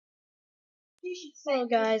Hello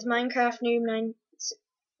guys,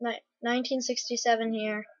 minecraftnoob1967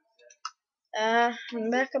 here. I'm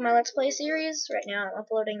back on my Let's Play series. Right now I'm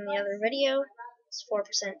uploading the other video. It's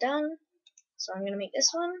 4% done. So I'm gonna make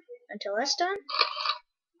this one until that's done.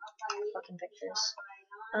 Fucking pictures.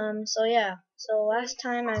 So yeah. So last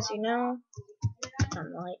time, as you know, I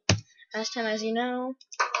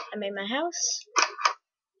made my house.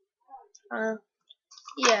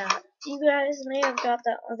 Yeah, you guys may have got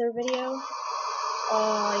that other video.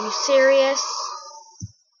 Are you serious?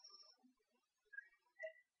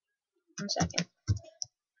 1 second.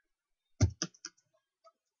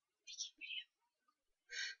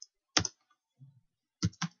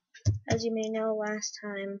 As you may know, last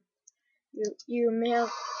time you may have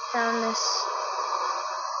found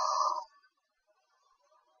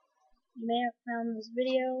this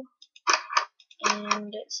video,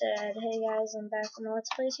 and it said, "Hey guys, I'm back on the Let's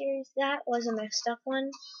Play series." That was a messed up one.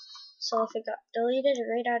 So if it got deleted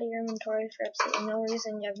right out of your inventory for absolutely no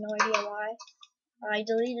reason, you have no idea why, I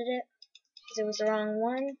deleted it because it was the wrong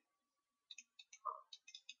one.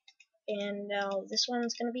 And now this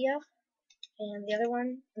one's gonna be up, and the other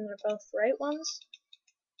one, and they're both the right ones.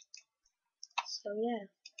 So yeah.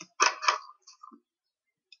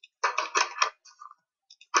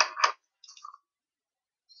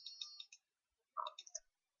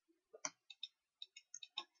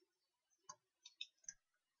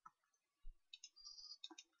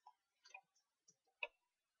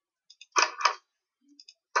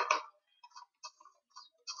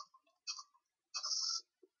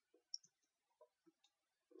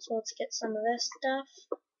 So let's get some of this stuff,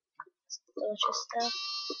 delicious stuff,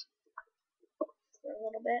 for a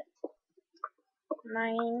little bit.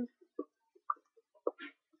 Mining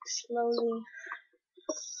slowly.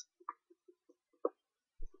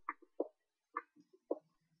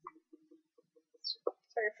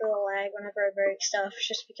 Sorry for the lag whenever I break stuff,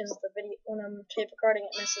 just because the video, when I'm tape recording,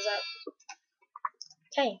 it messes up.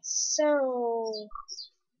 Okay, so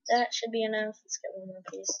that should be enough. Let's get one more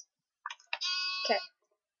piece. Okay.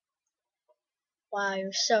 Wow,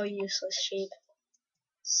 you're so useless, sheep.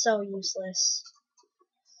 So useless.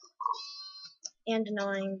 And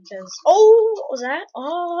annoying because... Oh! What was that?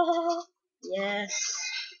 Oh! Yes.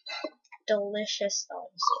 Delicious. Oh,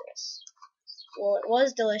 I'm serious. Well, it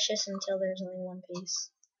was delicious until there's only one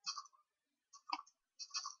piece.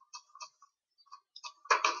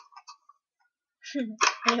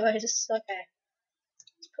 Anyways, okay.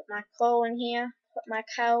 Let's put my coal in here. Put my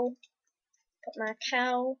cow. Put my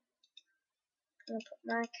cow. I'm gonna put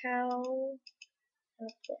my cow. I'm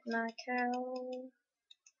gonna put my cow.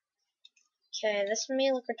 Okay, this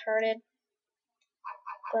may look retarded,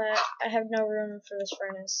 but I have no room for this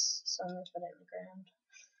furnace, so I'm gonna put it in the ground.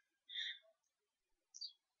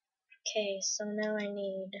 Okay, so now I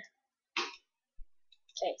need...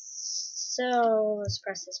 Okay, so let's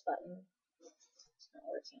press this button. It's not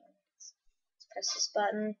working. Let's press this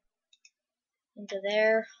button into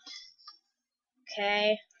there.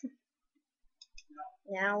 Okay.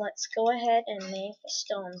 Now let's go ahead and make a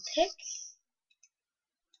stone pick.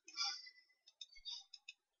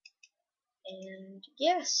 And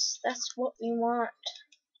yes, that's what we want.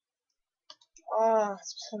 Oh,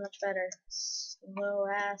 it's so much better. Slow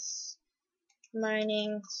ass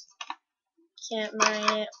mining. Can't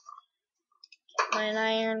mine it. Can't mine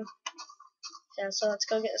iron. Yeah, so let's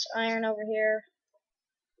go get this iron over here.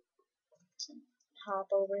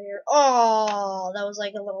 Hop over here. Oh, that was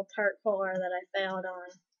like a little parkour that I failed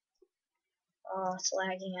on. Oh, it's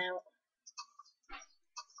lagging out.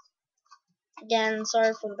 Again,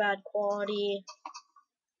 sorry for the bad quality.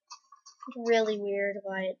 It's really weird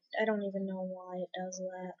why I don't even know why it does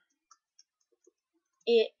that.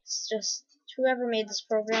 It's just whoever made this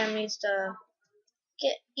program needs to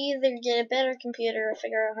either get a better computer or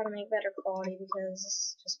figure out how to make better quality, because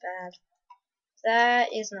it's just bad.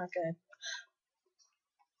 That is not good.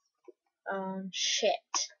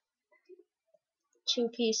 Shit. 2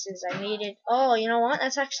 pieces. I needed. Oh, you know what?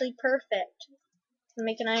 That's actually perfect. I can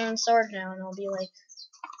make an iron sword now, and I'll be like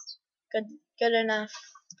good enough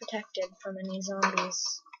protected from any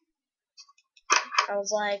zombies. I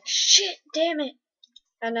was like, shit, damn it,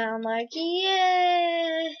 and now I'm like,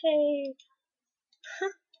 yay!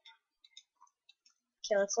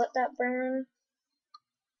 Okay, let's let that burn.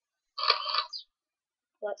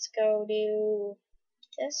 Let's go do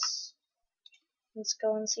this. Let's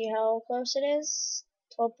go and see how close it is.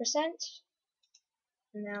 12%.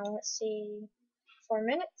 Now let's see. 4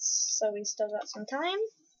 minutes, so we still got some time.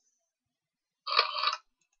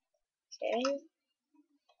 Okay.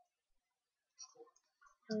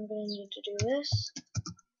 I'm gonna need to do this.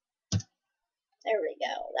 There we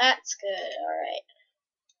go. That's good. Alright.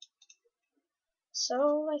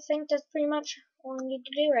 So, I think that's pretty much all I need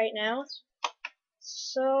to do right now.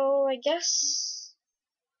 So, I guess...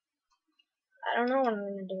 I don't know what I'm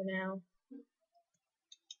going to do now.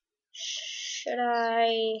 Should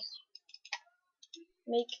I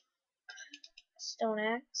make a stone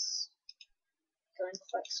axe? Go and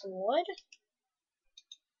collect some wood.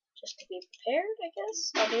 Just to be prepared, I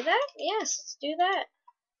guess. I'll do that. Yes, let's do that.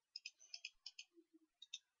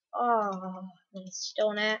 Oh, nice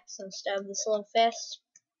stone axe instead of this little fist.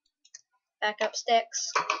 Back up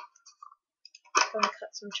sticks. Gonna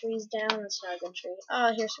cut some trees down. That's not a good tree.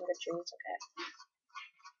 Oh, here's some good trees. Okay.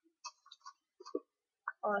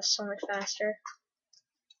 Oh, it's so much faster.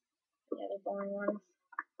 The other boring one.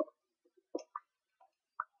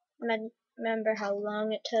 Remember how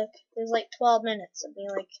long it took? It was like 12 minutes of me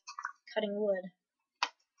like cutting wood.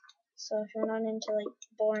 So if you're not into like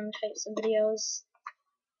boring types of videos,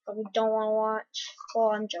 probably don't want to watch. Well,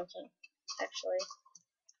 I'm joking. Actually,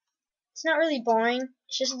 it's not really boring.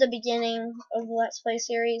 It's just the beginning of the Let's Play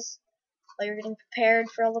series, while you're getting prepared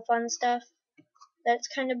for all the fun stuff. That's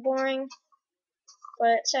kind of boring.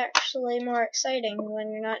 But it's actually more exciting when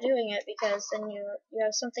you're not doing it, because then you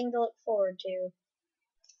have something to look forward to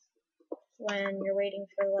when you're waiting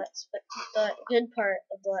for the good part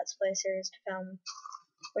of the Let's Play series to come,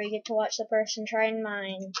 where you get to watch the person try and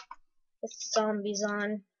mine with zombies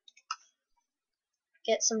on.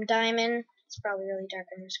 Get some diamond. It's probably really dark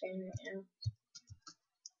on your screen right now.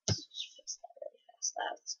 Let's fix that really fast.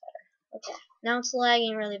 That's better. Okay. Now it's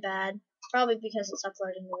lagging really bad. Probably because it's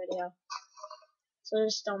uploading the video. So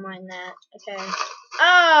just don't mind that. Okay.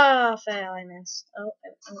 Oh, fail. I missed. Oh,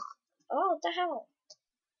 what the hell?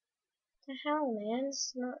 What the hell, man? This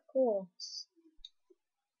is not cool.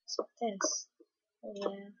 What's with this? Oh,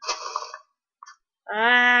 yeah.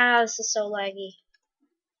 Ah, this is so laggy.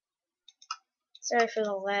 Sorry for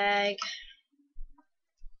the lag.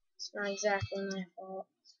 It's not exactly my fault.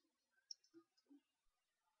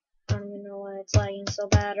 I don't even know why it's lagging so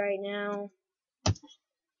bad right now.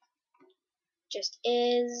 Just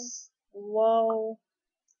is. Whoa.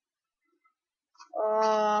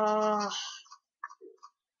 Oh.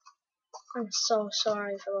 I'm so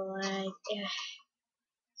sorry for the lag. Yeah.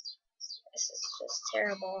 This is just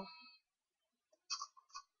terrible.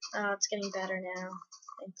 Oh, it's getting better now.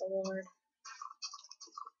 Thank the Lord.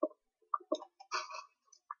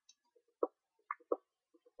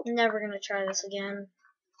 I'm never gonna try this again.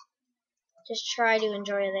 Just try to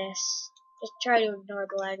enjoy this. Just try to ignore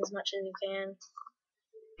the lag as much as you can.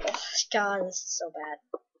 Oh, God, this is so bad.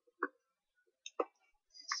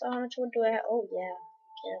 So how much wood do I have? Oh, yeah.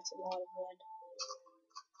 Okay, that's a lot of wood.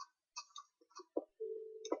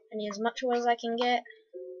 I need as much wood as I can get.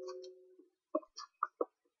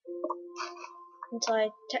 Until I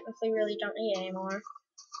technically really don't need it anymore.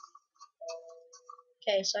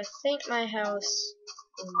 Okay, so I think my house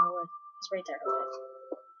is more wood. It's right there, okay.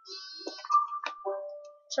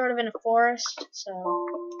 Sort of in a forest, so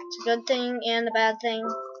it's a good thing and a bad thing.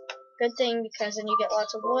 Good thing because then you get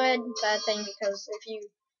lots of wood. Bad thing because if you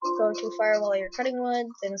go too far while you're cutting wood,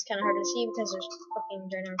 then it's kind of hard to see because there's fucking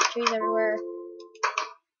giant trees everywhere.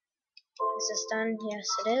 Is this done? Yes,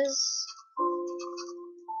 it is.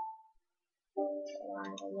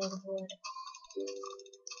 Wow, a lot of wood.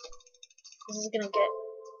 This is gonna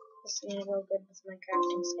go good with my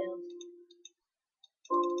crafting skill.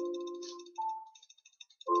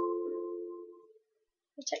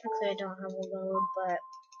 Technically I don't have a load, but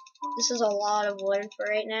this is a lot of wood for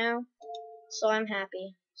right now, so I'm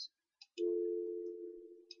happy.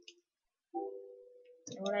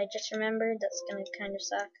 And what I just remembered, that's gonna kind of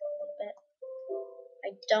suck a little bit. I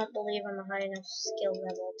don't believe I'm a high enough skill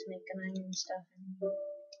level to make an iron stuff anymore.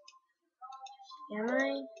 Am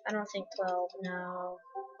I? I don't think 12, no.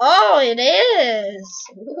 Oh, it is!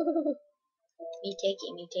 Me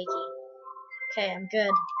takey. Okay, I'm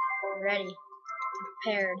good. I'm ready. I'm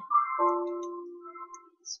prepared.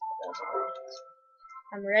 Let's put those away.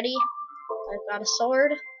 I'm ready. I've got a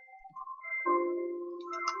sword.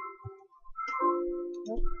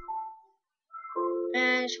 Nope.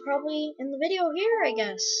 And I should probably end the video here, I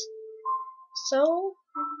guess. So,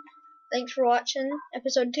 thanks for watching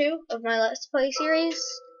episode 2 of my Let's Play series.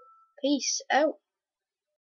 Peace out.